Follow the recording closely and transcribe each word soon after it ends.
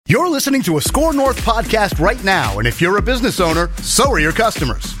You're listening to a Score North podcast right now, and if you're a business owner, so are your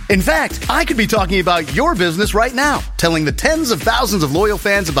customers. In fact, I could be talking about your business right now, telling the tens of thousands of loyal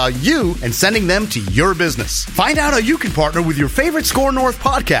fans about you and sending them to your business. Find out how you can partner with your favorite Score North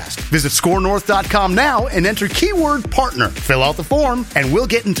podcast. Visit scorenorth.com now and enter keyword partner. Fill out the form, and we'll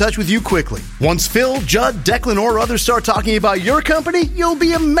get in touch with you quickly. Once Phil, Judd, Declan, or others start talking about your company, you'll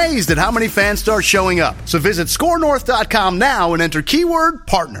be amazed at how many fans start showing up. So visit scorenorth.com now and enter keyword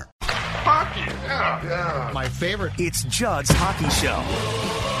partner. Hockey, yeah. My favorite. It's Judd's Hockey Show.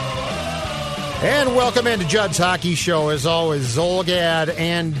 And welcome into Judd's Hockey Show. As always, Zolgad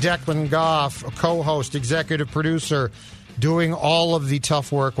and Declan Goff, co-host, executive producer, doing all of the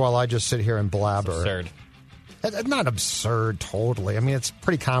tough work while I just sit here and blabber. It's absurd. It's not absurd, totally. I mean, it's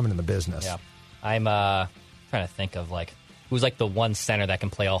pretty common in the business. Yeah. I'm trying to think of, who's the one center that can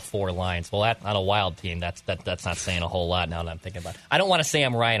play all four lines. Well, on a Wild team, that's not saying a whole lot now that I'm thinking about it. I don't want to say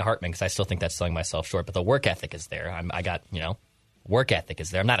I'm Ryan Hartman because I still think that's selling myself short, but the work ethic is there. I got work ethic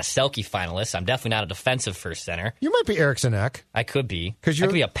is there. I'm not a Selke finalist. I'm definitely not a defensive first center. You might be Eriksson Ek. I could be. I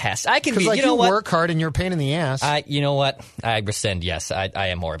could be a pest. I can be. You work hard and you're a pain in the ass. You know what? I rescind. Yes, I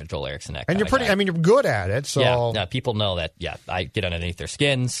am more of a Joel Eriksson Ek. And you're pretty. Guy. I mean, you're good at it. So yeah, people know that. Yeah, I get underneath their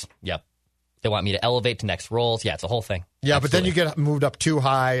skins. Yep. They want me to elevate to next roles. Yeah, it's a whole thing. Yeah, Absolutely. But then you get moved up too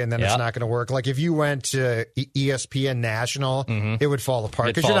high, and then it's not going to work. Like if you went to ESPN National, it would fall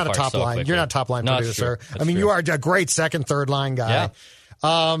apart because you're not a top line. Quickly. You're not a top line producer. I mean, you are a great second, third line guy. Yeah.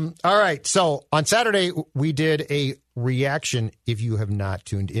 All right. So on Saturday, we did a reaction. If you have not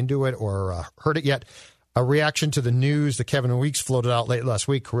tuned into it or heard it yet, a reaction to the news that Kevin Weeks floated out late last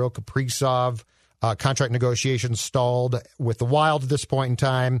week. Kirill Kaprizov. Contract negotiations stalled with the Wild at this point in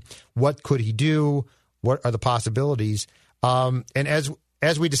time. What could he do? What are the possibilities? And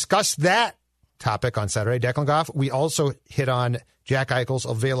as we discussed that topic on Saturday, Declan Goff, we also hit on Jack Eichel's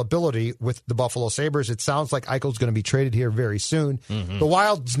availability with the Buffalo Sabres. It sounds like Eichel's going to be traded here very soon. Mm-hmm. The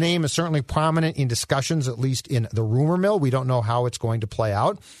Wild's name is certainly prominent in discussions, at least in the rumor mill. We don't know how it's going to play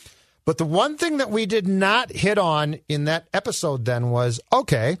out. But the one thing that we did not hit on in that episode then was,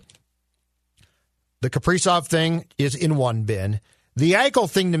 okay, the Kaprizov thing is in one bin. The Eichel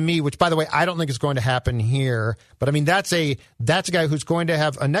thing to me, which, by the way, I don't think is going to happen here, but I mean, that's a guy who's going to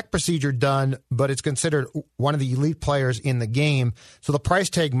have a neck procedure done, but it's considered one of the elite players in the game, so the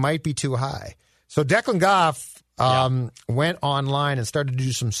price tag might be too high. So Declan Goff went online and started to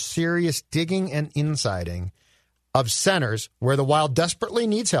do some serious digging and insiding of centers where the Wild desperately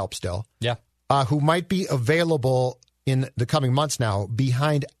needs help still, who might be available in the coming months now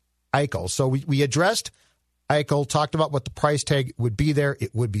behind Eichel. So we addressed Eichel, talked about what the price tag would be there.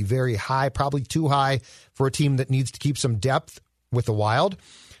 It would be very high, probably too high for a team that needs to keep some depth with the Wild.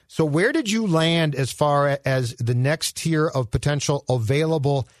 So where did you land as far as the next tier of potential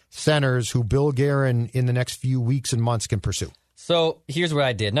available centers who Bill Guerin in the next few weeks and months can pursue? So here's what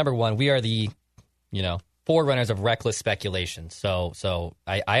I did. Number one, we are the, forerunners of reckless speculation. So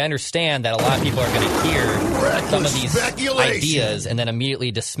I understand that a lot of people are going to hear some of these ideas and then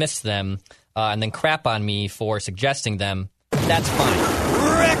immediately dismiss them and then crap on me for suggesting them. That's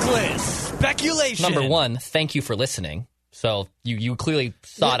fine. Reckless speculation. Number one, thank you for listening. So you clearly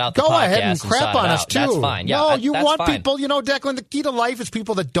sought out the podcast. Go ahead and crap on us, too. That's fine. Yeah, no, you that's want fine. people, Declan, the key to life is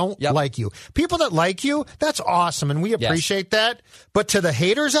people that don't like you. People that like you, that's awesome, and we appreciate that. But to the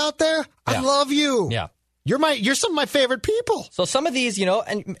haters out there, I love you. Yeah. You're some of my favorite people. So some of these,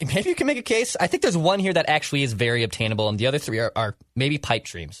 and maybe you can make a case. I think there's one here that actually is very obtainable, and the other three are maybe pipe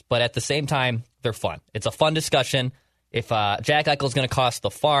dreams. But at the same time, they're fun. It's a fun discussion. If Jack Eichel is going to cost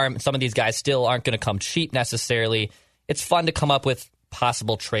the farm, some of these guys still aren't going to come cheap necessarily. It's fun to come up with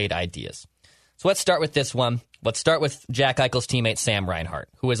possible trade ideas. So let's start with this one. Let's start with Jack Eichel's teammate, Sam Reinhart,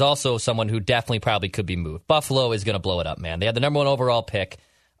 who is also someone who definitely probably could be moved. Buffalo is going to blow it up, man. They had the number one overall pick.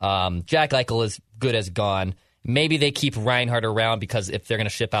 Jack Eichel is good as gone. Maybe they keep Reinhart around because if they're going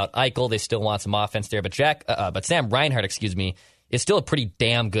to ship out Eichel, they still want some offense there. But Sam Reinhart, is still a pretty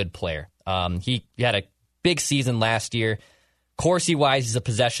damn good player. He had a big season last year. Corsi-wise, he's a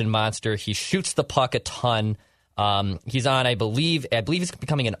possession monster. He shoots the puck a ton. He's on, I believe he's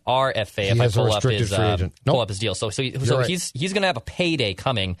becoming an RFA if I pull up his deal. So right. He's going to have a payday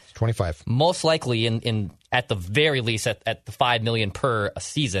coming. 25. Most likely in at the very least at the $5 million per a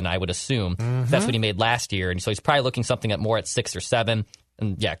season, I would assume. Mm-hmm. That's what he made last year, and so he's probably looking something at more at 6 or 7.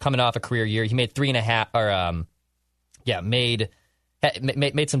 And coming off a career year, he made 3.5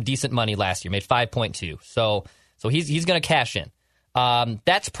 made some decent money last year. Made 5.2. So he's going to cash in.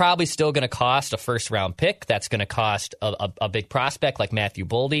 That's probably still going to cost a first-round pick. That's going to cost a big prospect like Matthew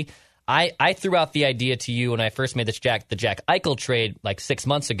Boldy. I threw out the idea to you when I first made the Jack Eichel trade like 6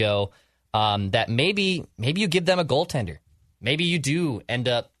 months ago that maybe you give them a goaltender. Maybe you do end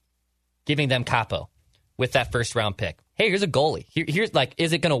up giving them Capo with that first round pick. Hey, here's a goalie. Here's like,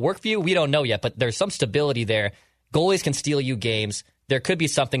 is it going to work for you? We don't know yet, but there's some stability there. Goalies can steal you games. There could be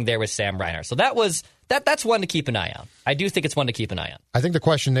something there with Sam Reinhart. So that's one to keep an eye on. I do think it's one to keep an eye on. I think the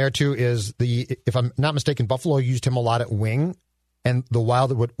question there, too, is if I'm not mistaken, Buffalo used him a lot at wing, and the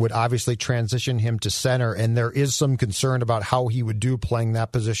Wild would obviously transition him to center, and there is some concern about how he would do playing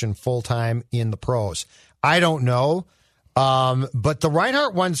that position full-time in the pros. I don't know, but the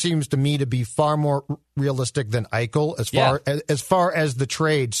Reinhart one seems to me to be far more realistic than Eichel as far as the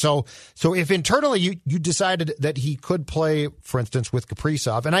trade. So if internally you decided that he could play, for instance, with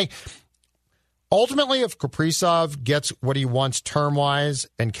Kaprizov, and ultimately if Kaprizov gets what he wants term-wise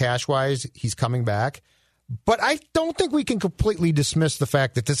and cash-wise, he's coming back. But I don't think we can completely dismiss the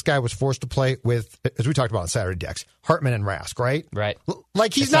fact that this guy was forced to play with, as we talked about on Saturday, Dex, Hartman and Rask, right? Right.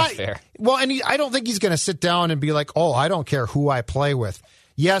 Like he's not fair. Well, and I don't think he's going to sit down and be like, oh, I don't care who I play with.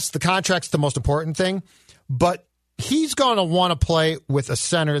 Yes, the contract's the most important thing, but he's going to want to play with a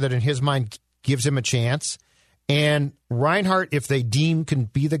center that in his mind gives him a chance. And Reinhart, if they deem can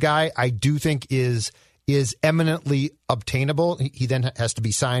be the guy, I do think is eminently obtainable. He then has to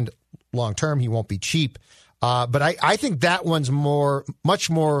be signed long-term. He won't be cheap. But I think that one's much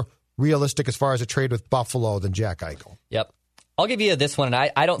more realistic as far as a trade with Buffalo than Jack Eichel. Yep. I'll give you this one,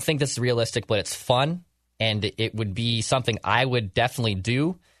 and I don't think this is realistic, but it's fun, and it would be something I would definitely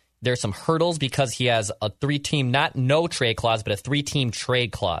do. There's some hurdles because he has a 3-team, not no trade clause, but a 3-team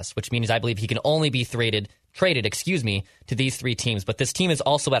trade clause, which means I believe he can only be traded to these 3 teams. But this team is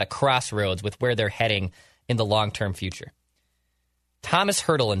also at a crossroads with where they're heading in the long-term future. Thomas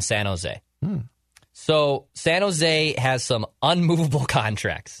Hertl in San Jose. So San Jose has some unmovable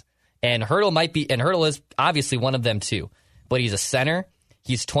contracts, and Hertl is obviously one of them too. But he's a center.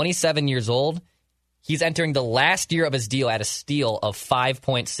 He's 27 years old. He's entering the last year of his deal at a steal of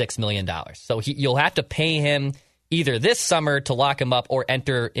 $5.6 million. So you'll have to pay him either this summer to lock him up or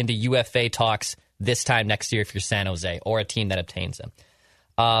enter into UFA talks this time next year if you're San Jose or a team that obtains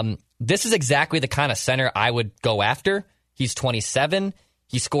him. This is exactly the kind of center I would go after. He's 27.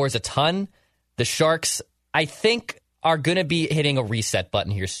 He scores a ton. The Sharks, I think, are going to be hitting a reset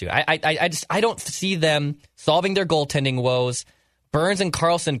button here soon. I don't see them solving their goaltending woes. Burns and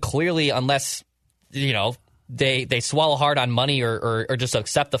Karlsson clearly, unless they swallow hard on money or just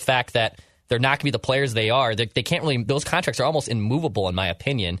accept the fact that they're not going to be the players they are. They can't really. Those contracts are almost immovable, in my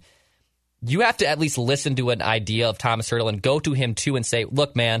opinion. You have to at least listen to an idea of Thomas Hertl and go to him too and say,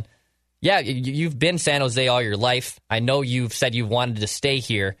 "Look, man, yeah, you've been San Jose all your life. I know you've said you've wanted to stay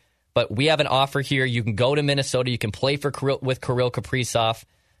here." But we have an offer here. You can go to Minnesota. You can play with Kirill Kaprizov.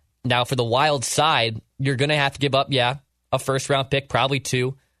 Now, for the Wild side, you're going to have to give up, a first-round pick, probably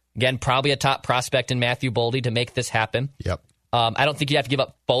 2. Again, probably a top prospect in Matthew Boldy to make this happen. Yep. I don't think you have to give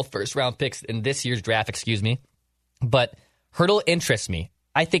up both first-round picks in this year's draft, But Hertl interests me.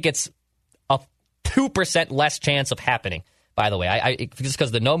 I think it's a 2% less chance of happening, by the way. Just because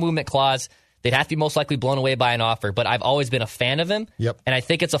of the no-movement clause, they'd have to be most likely blown away by an offer, but I've always been a fan of him, and I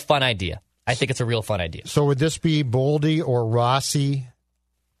think it's a fun idea. I think it's a real fun idea. So would this be Boldy or Rossi,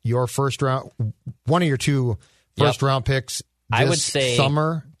 your first round, one of your 2 first-round picks this I would say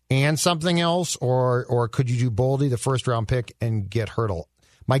summer and something else, or could you do Boldy, the first-round pick, and get Hertl?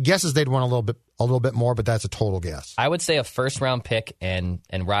 My guess is they'd want a little bit more, but that's a total guess. I would say a first-round pick and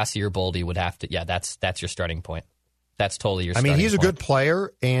Rossi or Boldy would have to, that's your starting point. That's totally your starting point. He's a good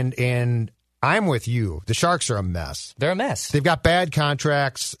player, and I'm with you. The Sharks are a mess. They're a mess. They've got bad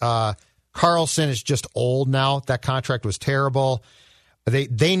contracts. Karlsson is just old now. That contract was terrible.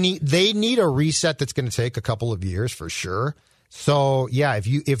 They need a reset that's going to take a couple of years for sure. So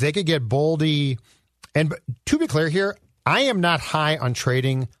if they could get Boldy, and to be clear here, I am not high on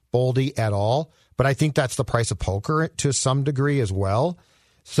trading Boldy at all, but I think that's the price of poker to some degree as well.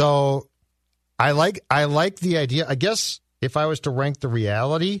 So I like the idea. I guess if I was to rank the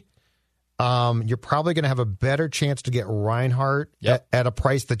reality, you're probably going to have a better chance to get Reinhart at a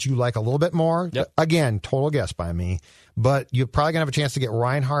price that you like a little bit more. Yep. Again, total guess by me. But you're probably going to have a chance to get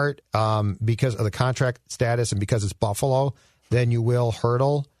Reinhart because of the contract status and because it's Buffalo than you will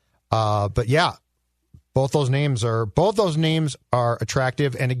Hertl. But both those names are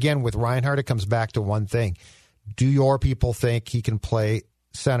attractive. And again, with Reinhart, it comes back to one thing. Do your people think he can play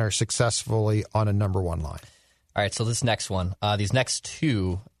center successfully on a number 1 line? All right, so this next one, these next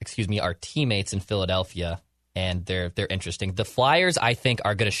 2, are teammates in Philadelphia, and they're interesting. The Flyers, I think,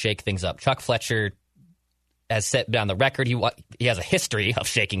 are going to shake things up. Chuck Fletcher, has said on the record he has a history of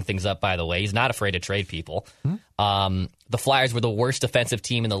shaking things up, by the way. He's not afraid to trade people. The Flyers were the worst defensive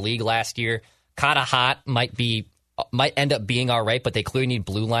team in the league last year. Kind of hot, might end up being all right, but they clearly need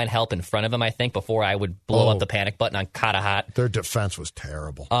blue line help in front of him, I think, before I would blow up the panic button on kind of hot. Their defense was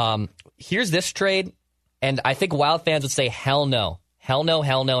terrible. Here's this trade, and I think Wild fans would say, hell no. Hell no,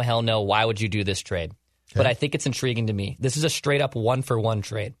 hell no, hell no. Why would you do this trade? Okay. But I think it's intriguing to me. This is a straight-up one-for-one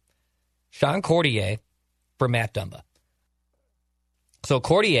trade. Sean Courtier for Matt Dumba. So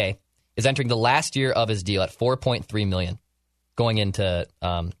Courtier is entering the last year of his deal at $4.3 million going into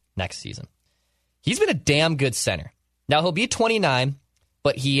next season. He's been a damn good center. Now, he'll be 29,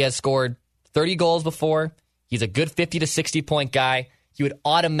 but he has scored 30 goals before. He's a good 50 to 60-point guy. He would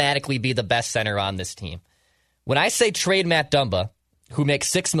automatically be the best center on this team. When I say trade Matt Dumba, who makes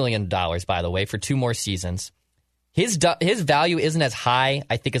 $6 million, by the way, for 2 more seasons, his value isn't as high,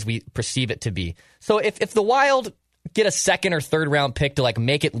 I think, as we perceive it to be. So if the Wild get a second or third round pick to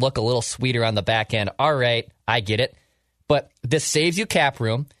make it look a little sweeter on the back end, all right, I get it. But this saves you cap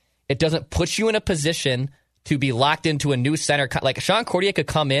room. It doesn't put you in a position to be locked into a new center. Like Sean Courtier could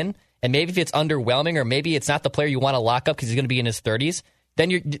come in, and maybe if it's underwhelming or maybe it's not the player you want to lock up because he's going to be in his 30s, then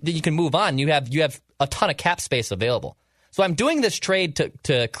you can move on. You have a ton of cap space available. So I'm doing this trade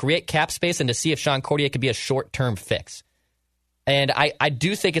to create cap space and to see if Sean Courtier could be a short-term fix. And I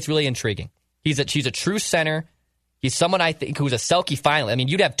do think it's really intriguing. She's a true center. He's someone I think who's a Selke finalist. I mean,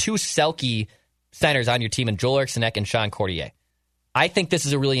 you'd have 2 Selke centers on your team in Joel Eriksson and Sean Courtier. I think this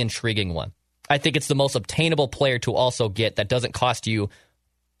is a really intriguing one. I think it's the most obtainable player to also get that doesn't cost you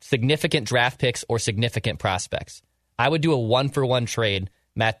significant draft picks or significant prospects. I would do a one-for-one trade,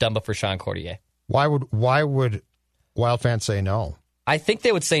 Matt Dumba for Sean Courtier. Why would Wild fans say no? I think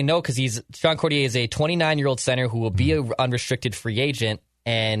they would say no because Sean Courtier is a 29-year-old center who will be an unrestricted free agent,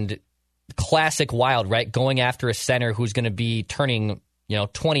 and classic Wild, right? Going after a center who's going to be turning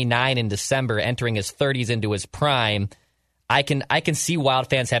 29 in December, entering his 30s into his prime. I can see Wild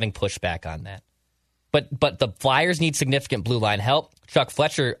fans having pushback on that. But the Flyers need significant blue line help. Chuck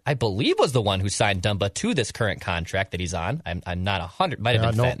Fletcher, I believe, was the one who signed Dumba to this current contract that he's on. I'm not 100. Might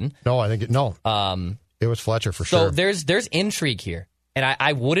have been Fenton. No, I think it was Fletcher for sure. So there's intrigue here, and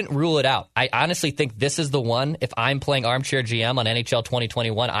I wouldn't rule it out. I honestly think this is the one. If I'm playing armchair GM on NHL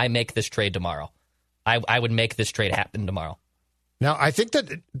 2021, I make this trade tomorrow. I would make this trade happen tomorrow. Now, I think that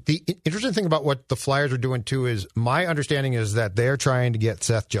the interesting thing about what the Flyers are doing too is my understanding is that they're trying to get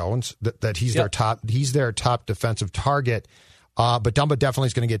Seth Jones, that he's their top defensive target. But Dumba definitely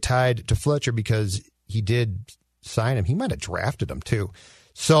is going to get tied to Fletcher because he did sign him. He might have drafted him too.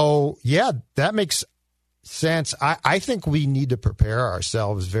 So yeah, that makes sense. I think we need to prepare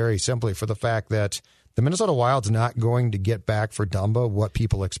ourselves very simply for the fact that the Minnesota Wild's not going to get back for Dumba what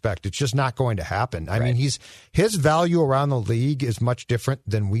people expect. It's just not going to happen. I mean, his value around the league is much different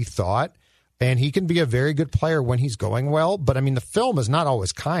than we thought, and he can be a very good player when he's going well. But, I mean, the film is not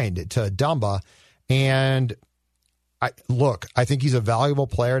always kind to Dumba, and I think he's a valuable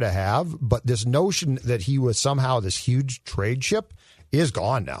player to have, but this notion that he was somehow this huge trade chip is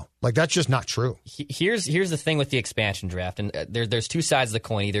gone now. Like, that's just not true. Here's the thing with the expansion draft, and there's 2 sides of the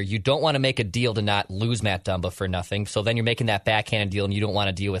coin. Either you don't want to make a deal to not lose Matt Dumba for nothing, so then you're making that backhanded deal and you don't want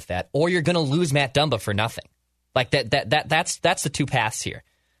to deal with that, or you're going to lose Matt Dumba for nothing. Like that's the 2 paths here.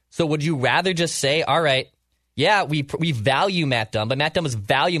 So would you rather just say, all right, yeah, we value Matt Dumba. Matt Dumba's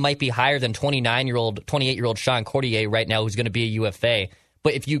value might be higher than 28-year-old Sean Courtier right now, who's going to be a UFA.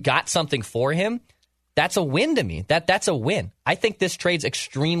 But if you got something for him, that's a win to me. That's a win. I think this trade's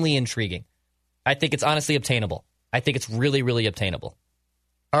extremely intriguing. I think it's honestly obtainable. I think it's really, really obtainable.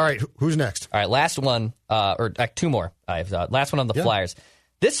 All right, who's next? All right, last one, or 2 more. I have last one on the Flyers.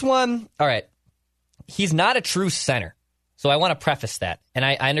 This one, all right, he's not a true center. So I want to preface that. And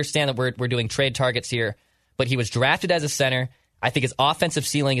I understand that we're doing trade targets here, but he was drafted as a center. I think his offensive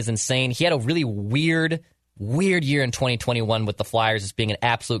ceiling is insane. He had a really weird year in 2021 with the Flyers as being an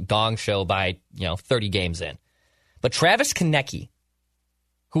absolute gong show by 30 games in. But Travis Konecny,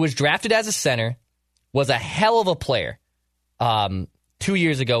 who was drafted as a center, was a hell of a player 2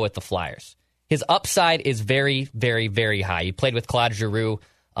 years ago with the Flyers. His upside is very, very, very high. He played with Claude Giroux.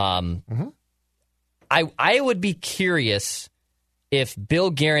 I would be curious if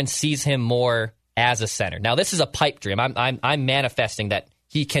Bill Guerin sees him more as a center. Now, this is a pipe dream. I'm manifesting that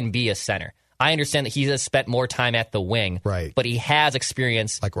he can be a center. I understand that he has spent more time at the wing, right? But he has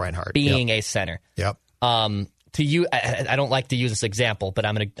experience like Reinhardt being a center. Yep. To you, I don't like to use this example, but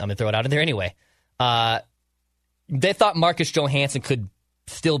I'm gonna throw it out in there anyway. They thought Marcus Johansson could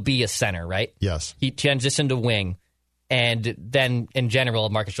still be a center, right? Yes. He transitioned to wing, And then, in general,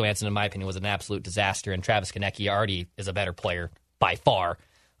 Marcus Johansson, in my opinion, was an absolute disaster. And Travis Konecny already is a better player by far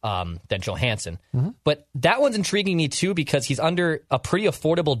than Johansson. But that one's intriguing me, too, because he's under a pretty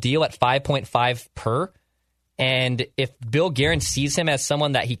affordable deal at 5.5 per. And if Bill Guerin sees him as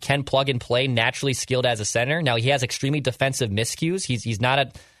someone that he can plug and play, naturally skilled as a center, now he has extremely defensive miscues. He's not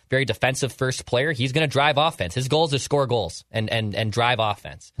a very defensive first player. He's going to drive offense. His goal is to score goals and drive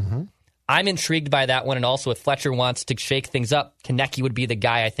offense. I'm intrigued by that one, and also if Fletcher wants to shake things up, Konecny would be the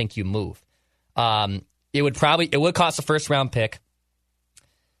guy I think you move. It would cost a first-round pick.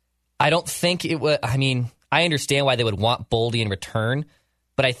 I don't think it would. I mean, I understand why they would want Boldy in return,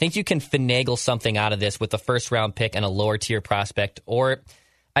 but I think you can finagle something out of this with a first-round pick and a lower-tier prospect. Or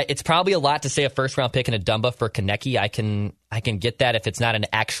it's probably a lot to say a first-round pick and a Dumba for Konecny. I can get that if it's not an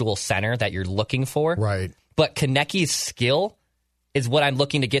actual center that you're looking for. Right. But Konecny's skill is what I'm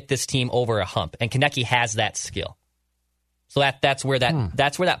looking to get this team over a hump, and Konecny has that skill. So that's where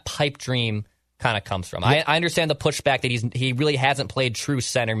that pipe dream kind of comes from. I understand the pushback that he really hasn't played true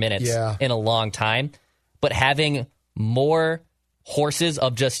center minutes in a long time, but having more horses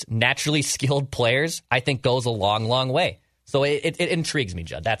of just naturally skilled players, I think goes a long, long way. So it intrigues me,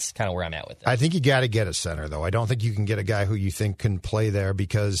 Judd. That's kind of where I'm at with it. I think you got to get a center, though. I don't think you can get a guy who you think can play there,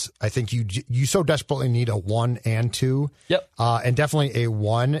 because I think you so desperately need a 1 and 2. Yep. And definitely a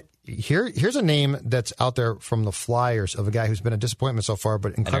 1. Here's a name that's out there from the Flyers of a guy who's been a disappointment so far,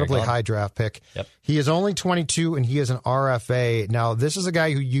 but incredibly high draft pick. Yep. He is only 22, and he is an RFA. Now, this is a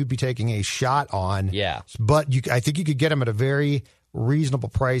guy who you'd be taking a shot on. Yeah. But I think you could get him at a very reasonable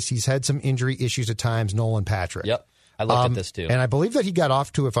price. He's had some injury issues at times, Nolan Patrick. Yep. I looked at this too. And I believe that he got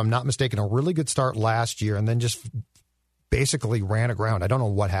off to, if I'm not mistaken, a really good start last year and then just basically ran aground. I don't know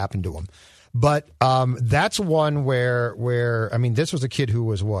what happened to him. But that's one where I mean, this was a kid who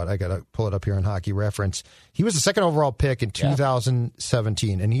was what? I got to pull it up here on Hockey Reference. He was the second overall pick in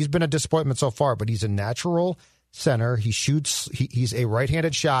 2017, and he's been a disappointment so far, but he's a natural center. He shoots. He's a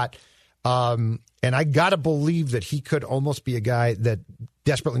right-handed shot. And I got to believe that he could almost be a guy that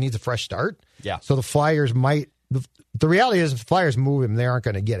desperately needs a fresh start. Yeah. So the Flyers might. The reality is, if the Flyers move him, they aren't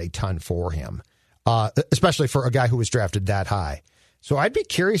going to get a ton for him, especially for a guy who was drafted that high. So I'd be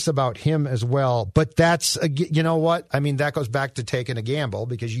curious about him as well. But that's, you know what? I mean, that goes back to taking a gamble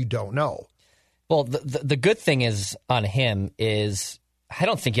because you don't know. Well, the good thing is on him is I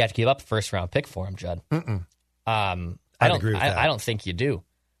don't think you have to give up a first-round pick for him, Judd. I'd agree with that. I don't think you do.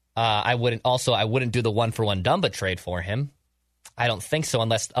 I wouldn't do the 1-for-1 Dumba trade for him. I don't think so,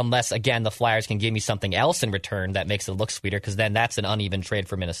 unless again the Flyers can give me something else in return that makes it look sweeter, because then that's an uneven trade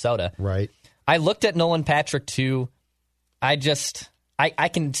for Minnesota. Right. I looked at Nolan Patrick too. I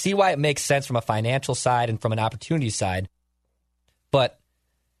can see why it makes sense from a financial side and from an opportunity side, but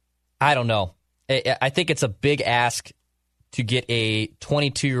I don't know. I think it's a big ask to get a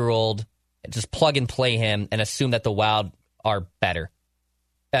 22-year-old, just plug and play him and assume that the Wild are better.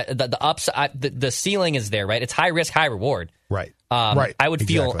 The upside, the ceiling is there, right? It's high risk, high reward. Right. Right. I would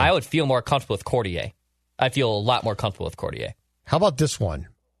feel more comfortable with Courtier. I feel a lot more comfortable with Courtier. How about this one?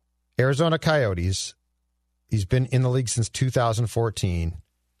 Arizona Coyotes. He's been in the league since 2014.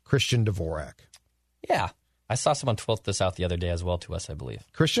 Christian Dvorak. Yeah. I saw someone tweet this out the other day as well to us, I believe.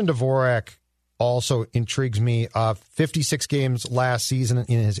 Christian Dvorak also intrigues me. 56 games last season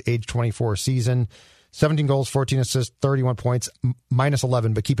in his age 24 season. 17 goals, 14 assists, 31 points, minus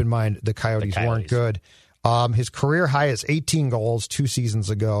 11. But keep in mind, the Coyotes weren't good. His career high is 18 goals 2 seasons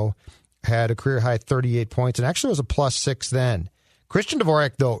ago. Had a career high 38 points, and actually was a +6 then. Christian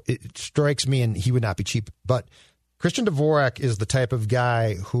Dvorak, though, it strikes me, and he would not be cheap, but Christian Dvorak is the type of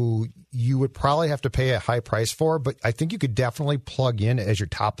guy who you would probably have to pay a high price for, but I think you could definitely plug in as your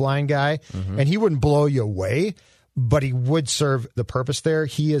top-line guy, and he wouldn't blow you away, but he would serve the purpose there.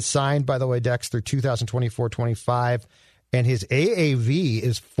 He is signed, by the way, Dex, through 2024-25, and his AAV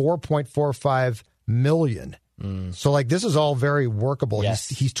is $4.45 million. So, this is all very workable. Yes.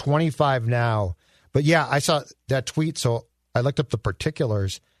 He's 25 now. But, yeah, I saw that tweet, so I looked up the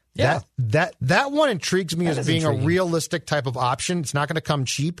particulars. Yeah. That one intrigues me as being intriguing. a realistic type of option. It's not going to come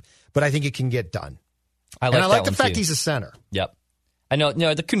cheap, but I think it can get done. I like the fact he's a center. Yep. I know.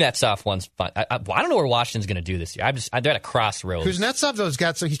 No, the Kuznetsov one's fun. I don't know where Washington's going to do this year. I'm at a crossroads. Kuznetsov,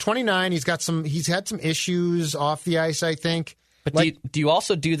 though, he's 29. He's had some issues off the ice, I think. But do you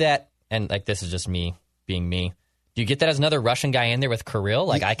also do that? And this is just me being me. Do you get that as another Russian guy in there with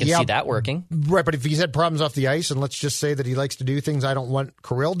Kirill? I can see that working. Right, but if he's had problems off the ice, and let's just say that he likes to do things I don't want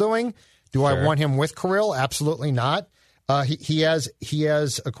Kirill doing, do I want him with Kirill? Absolutely not. He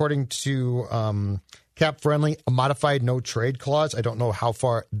has, according to Cap Friendly, a modified no trade clause. I don't know how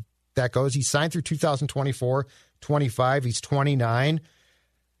far that goes. He signed through 2024, 25. He's 29.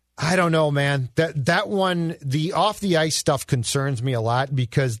 I don't know, man. That one, the off-the-ice stuff concerns me a lot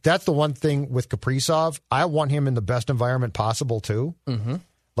because that's the one thing with Kaprizov. I want him in the best environment possible, too. Mm-hmm.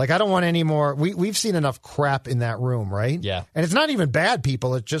 Like, I don't want any more. We've seen enough crap in that room, right? Yeah. And it's not even bad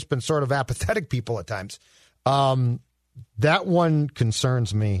people. It's just been sort of apathetic people at times. That one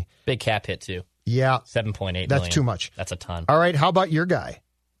concerns me. Big cap hit, too. Yeah. $7.8 million. That's too much. That's a ton. All right, how about your guy?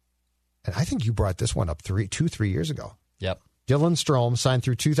 And I think you brought this one up 3 years ago. Yep. Dylan Strome signed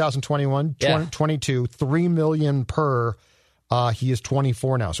through 2021, Yeah. 2022, $3 million per. He is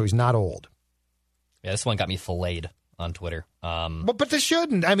 24 now, so he's not old. Yeah, this one got me filleted on Twitter. But this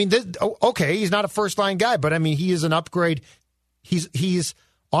shouldn't. I mean, okay, he's not a first-line guy, but I mean, he is an upgrade. He's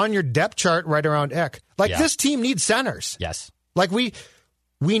on your depth chart right around Eck. Like, this team needs centers. Yes. Like, we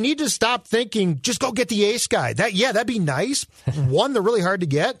need to stop thinking, just go get the ace guy. That'd be nice. One, they're really hard to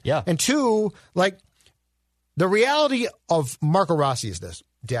get. Yeah. And two, like, the reality of Marco Rossi is this,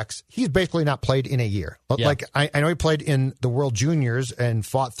 Dex. He's basically not played in a year. Yeah. Like, I know he played in the World Juniors and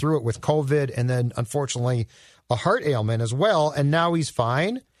fought through it with COVID and then, unfortunately, a heart ailment as well, and now he's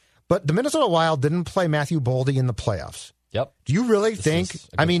fine. But the Minnesota Wild didn't play Matthew Boldy in the playoffs. Yep. Do you really think,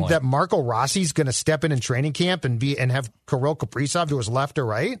 point. that Marco Rossi's going to step in training camp and have Kirill Kaprizov to his left or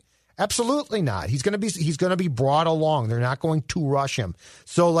right? Absolutely not. He's going to be brought along. They're not going to rush him.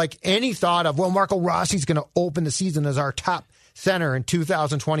 So, like, any thought of, Marco Rossi's going to open the season as our top center in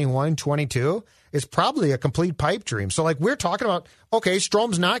 2021-22 is probably a complete pipe dream. So, like, we're talking about, okay,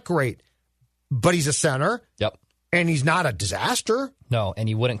 Strome's not great, but he's a center. Yep. And he's not a disaster. No, and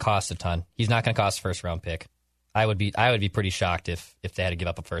he wouldn't cost a ton. He's not going to cost a first-round pick. I would be pretty shocked if they had to give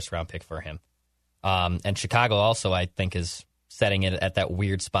up a first-round pick for him. And Chicago also, I think, is setting it at that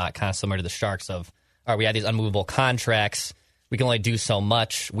weird spot, kind of similar to the Sharks of, all right, we have these unmovable contracts. We can only do so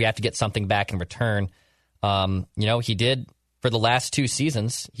much. We have to get something back in return. He did, for the last 2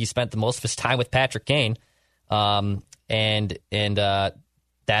 seasons, he spent the most of his time with Patrick Kane. And that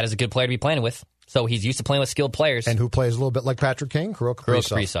is a good player to be playing with. So he's used to playing with skilled players. And who plays a little bit like Patrick Kane? Kirill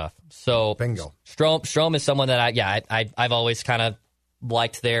Kaprizov. So bingo. Strome is someone that I've always kind of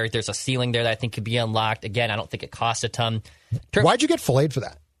liked there. There's a ceiling there that I think could be unlocked. Again, I don't think it costs a ton. Why'd you get filleted for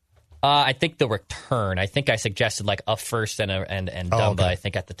that? I think the return. I think I suggested like a first and Dumba, okay. I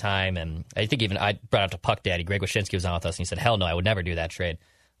think, at the time. And I think even I brought up to Puck Daddy. Greg Wyshynski was on with us, and he said, hell no, I would never do that trade.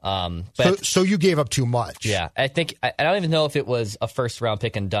 So you gave up too much. Yeah, I think I don't even know if it was a first-round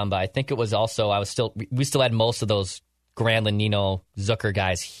pick in Dumba. I think it was also we still had most of those Granlund, Nino, Zucker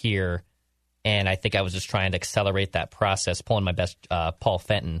guys here, and I think I was just trying to accelerate that process, pulling my best Paul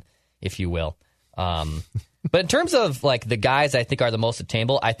Fenton, if you will. But in terms of like the guys I think are the most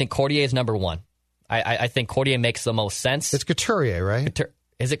attainable, I think Courtier is number one. I think Courtier makes the most sense. It's Couturier, right?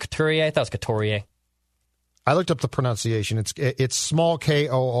 Is it Couturier? I thought it was Couturier. I looked up the pronunciation. It's small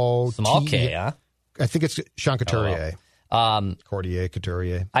K-O-O. Small K, huh? I think it's Sean Couturier. Courtier,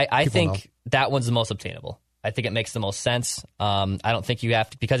 Couturier. I think that one's the most obtainable. I think it makes the most sense. I don't think you have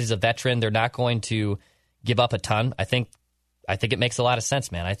to, because he's a veteran, they're not going to give up a ton. I think it makes a lot of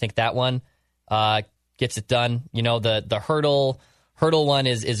sense, man. I think that one gets it done. You know, the hurdle one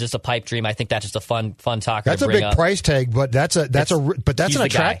is just a pipe dream. I think that's just a fun talker. That's to a bring big up. Price tag, but that's an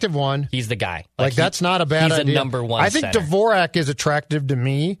attractive one. He's the guy. Like that's not a bad idea. He's a number one. I think center. Dvorak is attractive to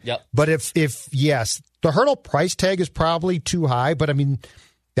me. Yep. But if yes, the hurdle price tag is probably too high. But I mean,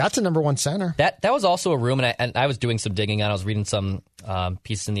 that's a number one center. That was also a room, and I was doing some digging on. I was reading some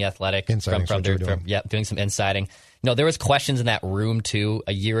pieces in the Athletic doing some insiding. There was questions in that room too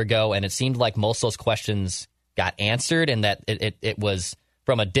a year ago, and it seemed like most of those questions got answered, and that it was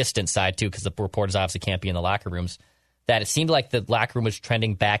from a distant side too, because the reporters obviously can't be in the locker rooms. That it seemed like the locker room was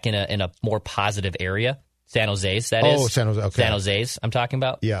trending back in a more positive area. San Jose's, that is. Oh, San Jose. Okay. San Jose's, I'm talking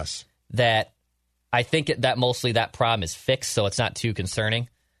about. Yes. That I think that mostly that problem is fixed, so it's not too concerning.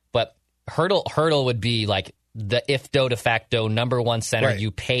 But Hurdle would be like the ifdo de facto number one center. Right.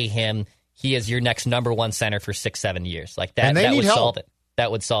 You pay him. He is your next number one center for 6-7 years. Like that. And they that need would help. solve it.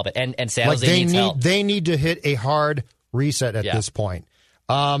 That would solve it. And San Like Jose needs help. They need to hit a hard reset at this point.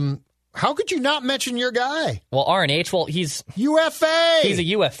 How could you not mention your guy? Well, RNH. Well, he's UFA. He's a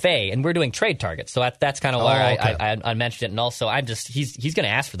UFA, and we're doing trade targets. So that's kind of why I mentioned it. And also, he's going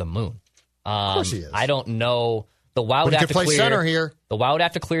to ask for the moon. Of course he is. I don't know. The Wild would but he have could to play clear center here. The Wild would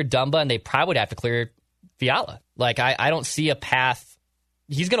have to clear Dumba, and they probably would have to clear Fiala. Like I don't see a path.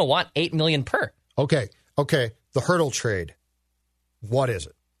 He's going to want $8 million per. Okay. The Hurdle trade. What is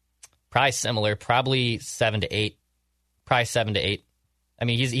it? Probably similar. Probably 7 to 8. Probably 7 to 8. I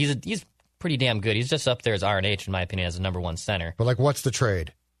mean, he's pretty damn good. He's just up there as RNH, in my opinion, as a number one center. But like, what's the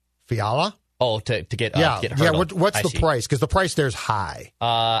trade? Fiala? Oh, to get Yeah. Hurdle. What's the see. price? Because the price there's high.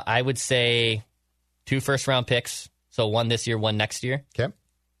 I would say 2 first-round picks. So 1 this year, 1 next year. Okay.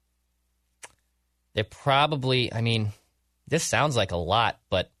 They probably, I mean, this sounds like a lot,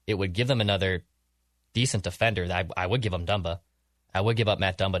 but it would give them another decent defender. I would give them Dumba. I would give up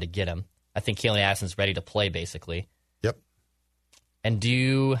Matt Dumba to get him. I think Kalen Addison's ready to play, basically. Yep. And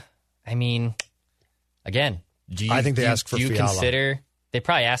I think they ask for do you Fiala. consider, they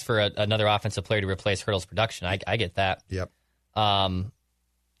probably ask for another offensive player to replace Hurdle's production. I get that. Yep. Do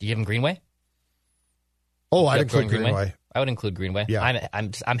you give him Greenway? Oh, I'd include Greenway. I would include Greenway. Yeah.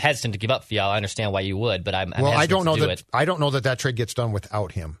 I'm hesitant to give up Fiala. I understand why you would, but I'm I don't know that. I don't know that trade gets done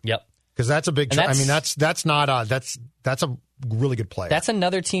without him. Yep. Because that's a big. I mean, that's a really good player. That's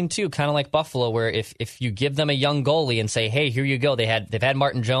another team too, kind of like Buffalo, where if you give them a young goalie and say, "Hey, here you go," they've had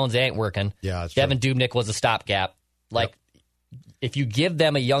Martin Jones, they ain't working. Yeah, that's Devin true. Dubnyk was a stopgap. If you give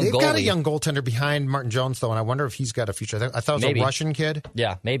them a young They've goalie, got a young goaltender behind Martin Jones though, and I wonder if he's got a future. I thought it was Maybe. a Russian kid.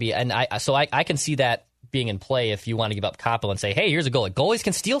 Yeah, maybe. And I can see that being in play if you want to give up Koppel and say, "Hey, here's a goalie." Goalies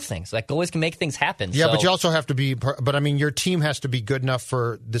can steal things. Like goalies can make things happen. Yeah, So- but you also have to be. But I mean, your team has to be good enough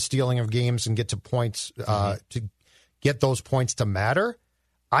for the stealing of games and get to points to get those points to matter.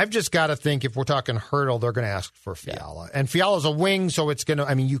 I've just got to think if we're talking Hurdle, they're going to ask for Fiala, and Fiala's a wing, so it's going to.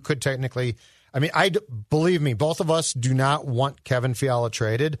 I mean, you could technically. I mean, believe me, both of us do not want Kevin Fiala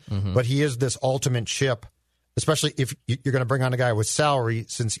traded, but he is this ultimate chip, especially if you're going to bring on a guy with salary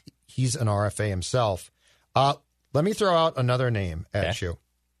since he's an RFA himself. Let me throw out another name at you.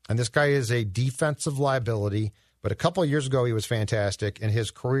 And this guy is a defensive liability, but a couple of years ago he was fantastic, and his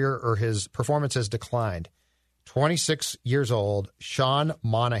career or his performance has declined. 26 years old, Sean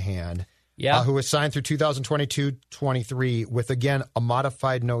Monahan, who was signed through 2022-23 with, again, a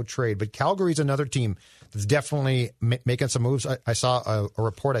modified no trade. But Calgary's another team that's definitely making some moves. I saw a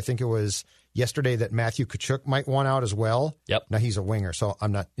report, I think it was yesterday, that Matthew Tkachuk might want out as well. Yep. Now, he's a winger, so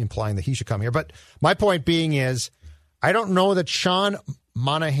I'm not implying that he should come here. But my point being is, I don't know that Sean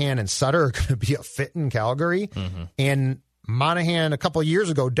Monahan and Sutter are going to be a fit in Calgary. And Monahan, a couple of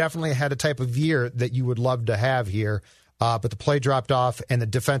years ago, definitely had a type of year that you would love to have here. But the play dropped off, and the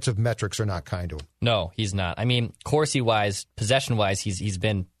defensive metrics are not kind to him. No, he's not. I mean, Corsi-wise, possession-wise, he's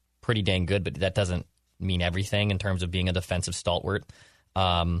been pretty dang good, but that doesn't mean everything in terms of being a defensive stalwart.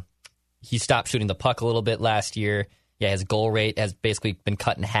 He stopped shooting the puck a little bit last year. Yeah, his goal rate has basically been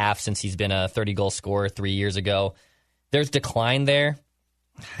cut in half since he's been a 30-goal scorer 3 years ago. There's decline there.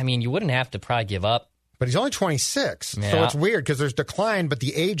 I mean, you wouldn't have to probably give up. But he's only 26, so it's weird because there's decline, but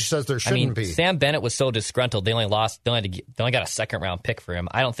the age says there shouldn't be. Sam Bennett was so disgruntled, they only got a second-round pick for him.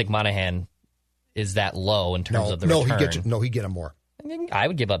 I don't think Monahan is that low in terms of the return. He'd get him more. I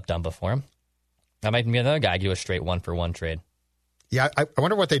would give up Dumba for him. That might be another guy do a straight 1-for-1 trade. Yeah, I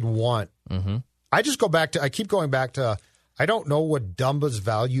wonder what they'd want. Mm-hmm. I keep going back to, I don't know what Dumba's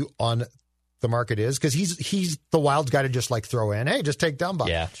value on the market is, because he's the Wild's guy to just like throw in, hey, just take Dumba.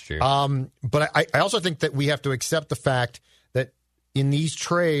 Yeah, it's true. But I also think that we have to accept the fact that in these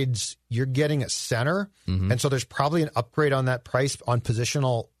trades, you're getting a center, and so there's probably an upgrade on that price on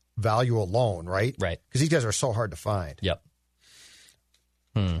positional value alone, right? Right. Because these guys are so hard to find. Yep.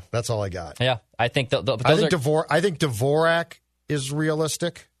 That's all I got. Yeah, I think I think Dvorak is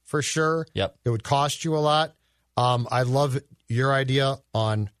realistic for sure. Yep. It would cost you a lot. I love your idea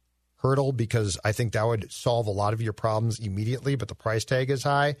on Hurdle because I think that would solve a lot of your problems immediately, but the price tag is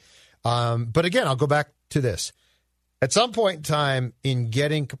high. But again, I'll go back to this. At some point in time in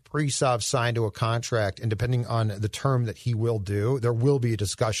getting Kaprizov signed to a contract, and depending on the term that he will do, there will be a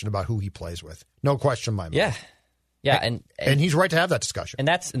discussion about who he plays with. No question in my mind. Yeah. Yeah, and he's right to have that discussion. And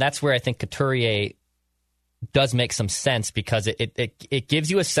that's where I think Couturier does make some sense, because it gives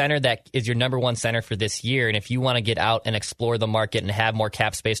you a center that is your number one center for this year. And if you want to get out and explore the market and have more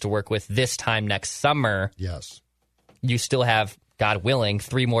cap space to work with this time next summer, yes, you still have, God willing,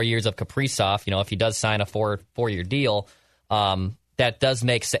 3 more years of Kaprizov. If he does sign a 4-year deal, that does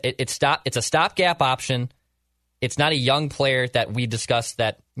make sense. It's a stopgap option. It's not a young player that we discussed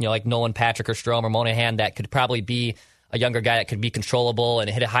that, like Nolan Patrick or Strome or Monahan, that could probably be a younger guy that could be controllable and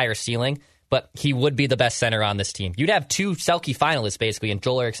hit a higher ceiling. But he would be the best center on this team. You'd have 2 Selke finalists, basically, and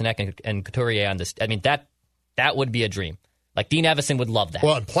Joel Eriksson and Couturier on this. I mean, that would be a dream. Like, Dean Evison would love that.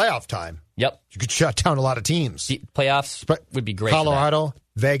 Well, in playoff time, yep, you could shut down a lot of teams. Playoffs would be great. Colorado,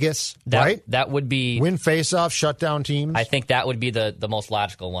 Vegas, right? That would be... Win face-off, shut down teams. I think that would be the most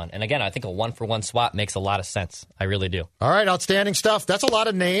logical one. And again, I think a 1-for-1 swap makes a lot of sense. I really do. All right, outstanding stuff. That's a lot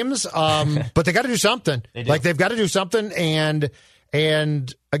of names, but they got to do something. They do. Like, they've got to do something, and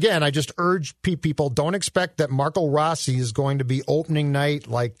And again, I just urge people, don't expect that Marco Rossi is going to be opening night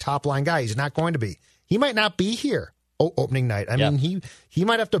like top line guy. He's not going to be. He might not be here opening night. I mean, he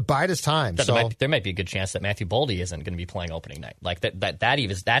might have to bide his time. There might be a good chance that Matthew Boldy isn't going to be playing opening night. Like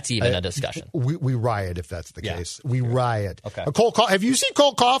that's even a discussion. We riot if that's the case. We riot. Okay. Have you seen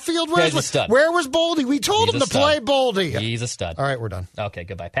Cole Caulfield? He's a stud. Where was Boldy? We told him to play Boldy. He's a stud. All right, we're done. Okay,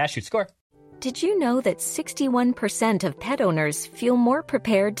 goodbye. Pass, shoot, score. Did you know that 61% of pet owners feel more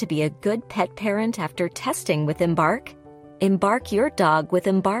prepared to be a good pet parent after testing with Embark? Embark your dog with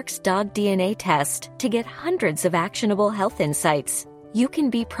Embark's dog DNA test to get hundreds of actionable health insights. You can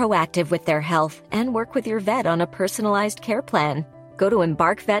be proactive with their health and work with your vet on a personalized care plan. Go to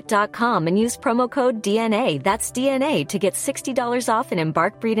EmbarkVet.com and use promo code DNA, that's DNA, to get $60 off an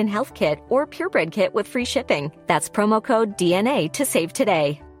Embark Breed and Health Kit or Purebred Kit with free shipping. That's promo code DNA to save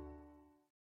today.